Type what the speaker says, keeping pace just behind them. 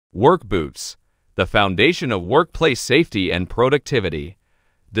Work boots, the foundation of workplace safety and productivity.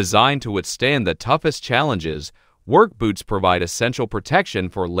 Designed to withstand the toughest challenges, work boots provide essential protection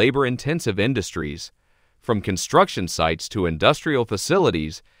for labor-intensive industries. From construction sites to industrial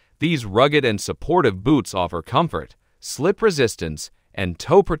facilities, these rugged and supportive boots offer comfort, slip resistance, and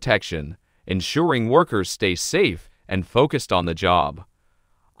toe protection, ensuring workers stay safe and focused on the job.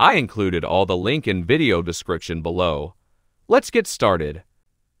 I included all the link in video description below. Let's get started.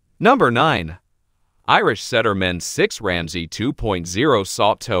 Number 9. Irish Setter Men's 6 Ramsey 2.0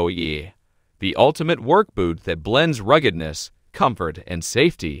 Soft Toe E. The ultimate work boot that blends ruggedness, comfort, and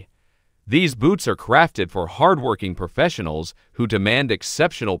safety. These boots are crafted for hardworking professionals who demand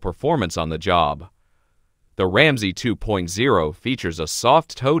exceptional performance on the job. The Ramsey 2.0 features a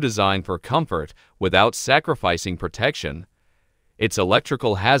soft toe design for comfort without sacrificing protection. Its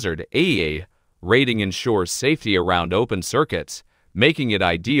electrical hazard AA rating ensures safety around open circuits, making it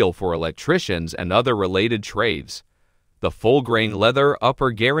ideal for electricians and other related trades. The full-grain leather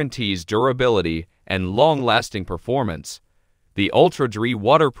upper guarantees durability and long-lasting performance. The Ultra-Dry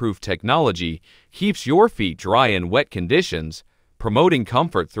waterproof technology keeps your feet dry in wet conditions, promoting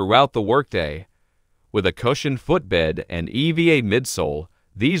comfort throughout the workday. With a cushioned footbed and EVA midsole,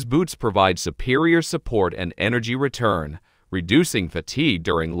 these boots provide superior support and energy return, reducing fatigue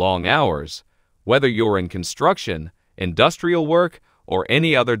during long hours. Whether you're in construction, industrial work, or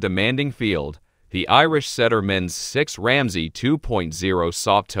any other demanding field, the Irish Setter Men's 6 Ramsey 2.0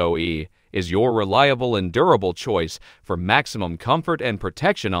 Soft Toe E is your reliable and durable choice for maximum comfort and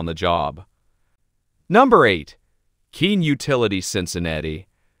protection on the job. Number 8. Keen Utility Cincinnati.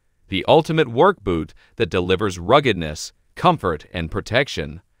 The ultimate work boot that delivers ruggedness, comfort, and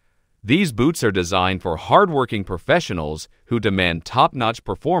protection. These boots are designed for hardworking professionals who demand top-notch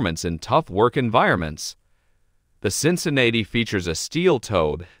performance in tough work environments. The Cincinnati features a steel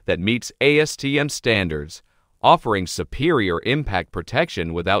toe that meets ASTM standards, offering superior impact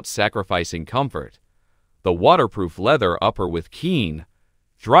protection without sacrificing comfort. The waterproof leather upper with Keen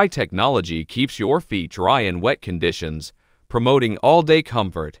Dry technology keeps your feet dry in wet conditions, promoting all-day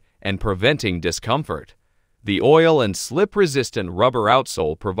comfort and preventing discomfort. The oil and slip-resistant rubber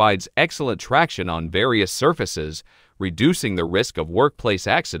outsole provides excellent traction on various surfaces, reducing the risk of workplace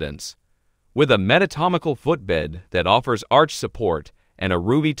accidents. With a metatomical footbed that offers arch support and a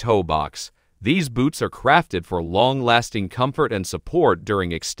roomy toe box, these boots are crafted for long-lasting comfort and support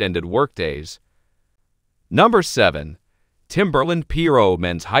during extended workdays. Number 7. Timberland Pro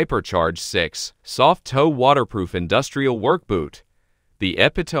Men's Hypercharge 6 Soft Toe Waterproof Industrial Work Boot. The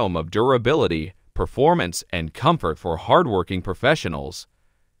epitome of durability, performance, and comfort for hardworking professionals.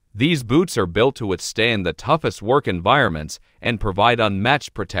 These boots are built to withstand the toughest work environments and provide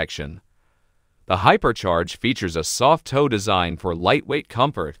unmatched protection. The Hypercharge features a soft toe design for lightweight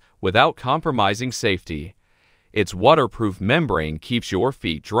comfort without compromising safety. Its waterproof membrane keeps your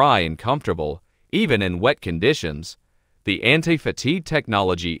feet dry and comfortable, even in wet conditions. The anti-fatigue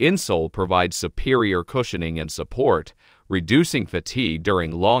technology insole provides superior cushioning and support, reducing fatigue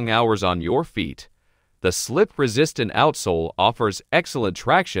during long hours on your feet. The slip-resistant outsole offers excellent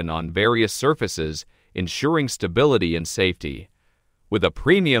traction on various surfaces, ensuring stability and safety. With a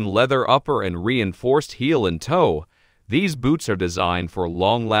premium leather upper and reinforced heel and toe, these boots are designed for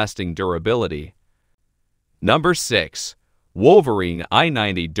long-lasting durability. Number 6. Wolverine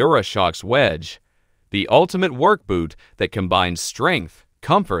I-90 DuraShocks Wedge. The ultimate work boot that combines strength,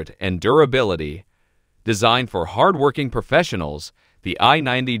 comfort, and durability. Designed for hardworking professionals, the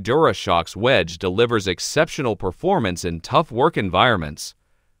I-90 DuraShocks Wedge delivers exceptional performance in tough work environments.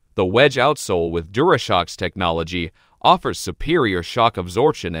 The Wedge outsole with DuraShocks technology offers superior shock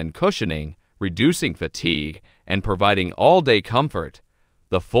absorption and cushioning, reducing fatigue and providing all-day comfort.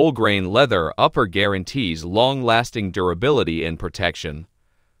 The full-grain leather upper guarantees long-lasting durability and protection.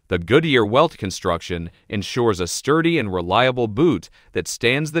 The Goodyear welt construction ensures a sturdy and reliable boot that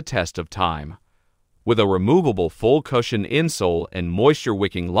stands the test of time. With a removable full-cushion insole and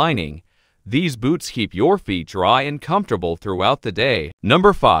moisture-wicking lining, these boots keep your feet dry and comfortable throughout the day.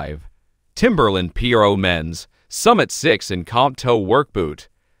 Number 5. Timberland Pro Men's Summit 6 in Comp Toe Work Boot.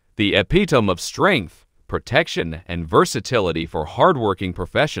 The epitome of strength, protection, and versatility for hardworking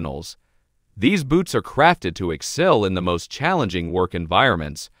professionals. These boots are crafted to excel in the most challenging work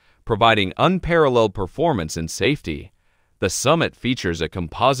environments, providing unparalleled performance and safety. The Summit features a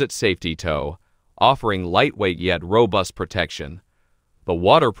composite safety toe, offering lightweight yet robust protection. The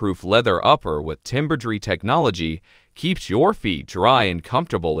waterproof leather upper with Timber-Dry technology keeps your feet dry and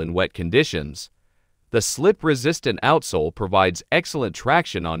comfortable in wet conditions. The slip-resistant outsole provides excellent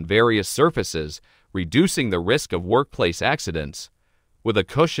traction on various surfaces, reducing the risk of workplace accidents. With a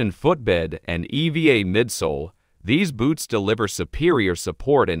cushioned footbed and EVA midsole, these boots deliver superior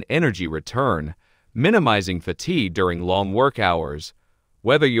support and energy return, minimizing fatigue during long work hours.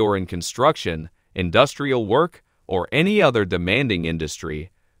 Whether you're in construction, industrial work, or any other demanding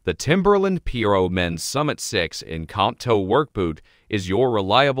industry, the Timberland Pro Men's Summit 6 in Comp Toe Work Boot is your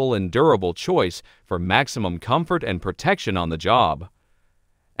reliable and durable choice for maximum comfort and protection on the job.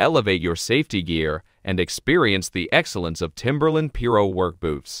 Elevate your safety gear and experience the excellence of Timberland Pro Work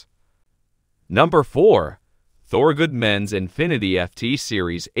Boots. Number 4. Thorogood Men's Infinity FT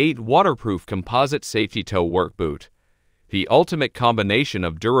Series 8 Waterproof Composite Safety Toe Work Boot. The ultimate combination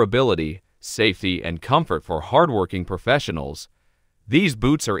of durability, safety, and comfort for hardworking professionals. These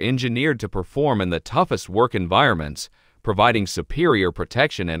boots are engineered to perform in the toughest work environments, providing superior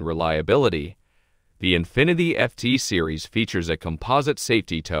protection and reliability. The Infinity FT Series features a composite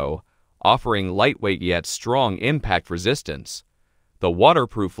safety toe, offering lightweight yet strong impact resistance. The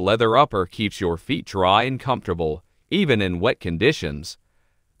waterproof leather upper keeps your feet dry and comfortable, even in wet conditions.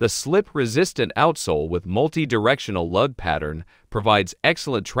 The slip-resistant outsole with multi-directional lug pattern provides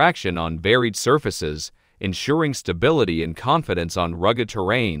excellent traction on varied surfaces, ensuring stability and confidence on rugged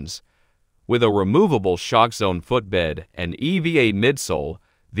terrains. With a removable shock zone footbed and EVA midsole,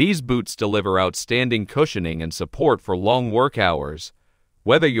 these boots deliver outstanding cushioning and support for long work hours.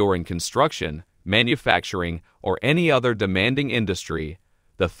 Whether you're in construction, manufacturing, or any other demanding industry,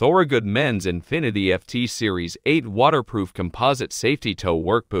 the Thorogood Men's Infinity FT Series 8 Waterproof Composite Safety Toe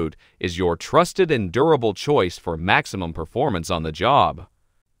Work Boot is your trusted and durable choice for maximum performance on the job.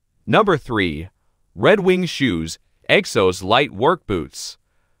 Number 3. Wing Shoes Exos Lite Work Boots.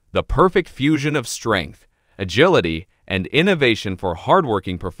 The perfect fusion of strength, agility, and innovation for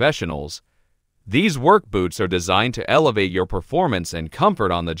hardworking professionals. These work boots are designed to elevate your performance and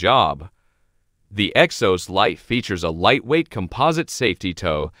comfort on the job. The Exos Lite features a lightweight composite safety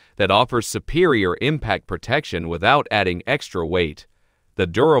toe that offers superior impact protection without adding extra weight. The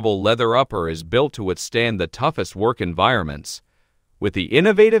durable leather upper is built to withstand the toughest work environments. With the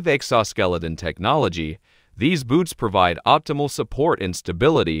innovative exoskeleton technology, these boots provide optimal support and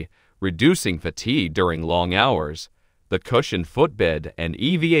stability, reducing fatigue during long hours. The cushioned footbed and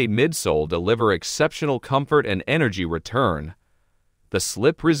EVA midsole deliver exceptional comfort and energy return. The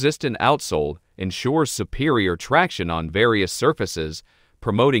slip-resistant outsole ensures superior traction on various surfaces,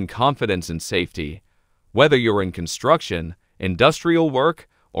 promoting confidence and safety. Whether you're in construction, industrial work,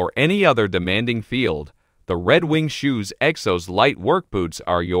 or any other demanding field, the Wing Shoes Exos Lite Work Boots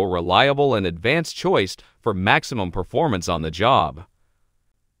are your reliable and advanced choice for maximum performance on the job.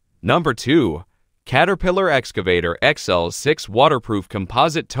 Number 2. Caterpillar Excavator XL6 Waterproof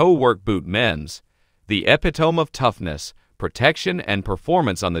Composite Toe Work Boot Men's. The epitome of toughness, protection, and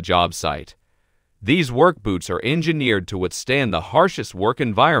performance on the job site. These work boots are engineered to withstand the harshest work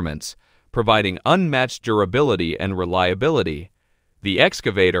environments, providing unmatched durability and reliability. The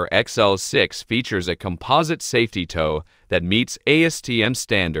Excavator XL6 features a composite safety toe that meets ASTM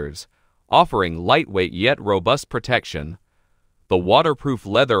standards, offering lightweight yet robust protection. The waterproof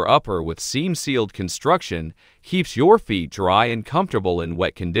leather upper with seam-sealed construction keeps your feet dry and comfortable in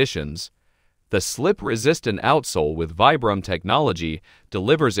wet conditions. The slip-resistant outsole with Vibram technology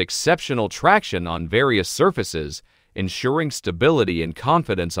delivers exceptional traction on various surfaces, ensuring stability and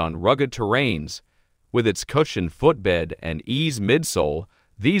confidence on rugged terrains. With its cushioned footbed and ease midsole,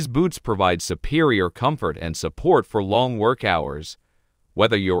 these boots provide superior comfort and support for long work hours.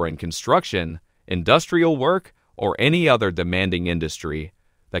 Whether you're in construction, industrial work, or any other demanding industry,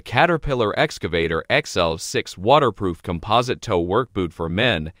 the Caterpillar Excavator XL6 Waterproof Composite Toe Work Boot for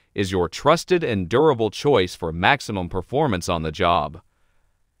Men is your trusted and durable choice for maximum performance on the job.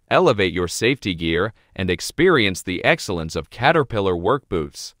 Elevate your safety gear and experience the excellence of Caterpillar work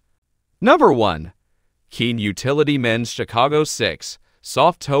boots. Number 1. Keen Utility Men's Chicago 6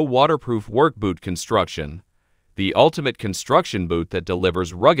 Soft Toe Waterproof Work Boot Construction. The ultimate construction boot that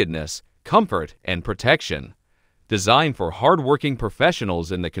delivers ruggedness, comfort, and protection. Designed for hardworking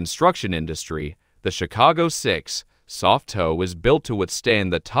professionals in the construction industry, the Chicago 6 Soft Toe is built to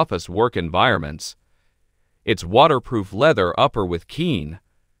withstand the toughest work environments. Its waterproof leather upper with Keen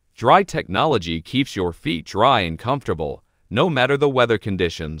Dry technology keeps your feet dry and comfortable, no matter the weather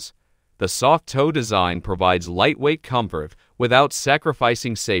conditions. The soft toe design provides lightweight comfort without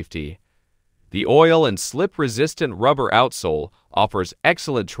sacrificing safety. The oil and slip-resistant rubber outsole offers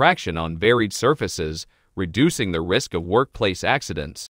excellent traction on varied surfaces, reducing the risk of workplace accidents.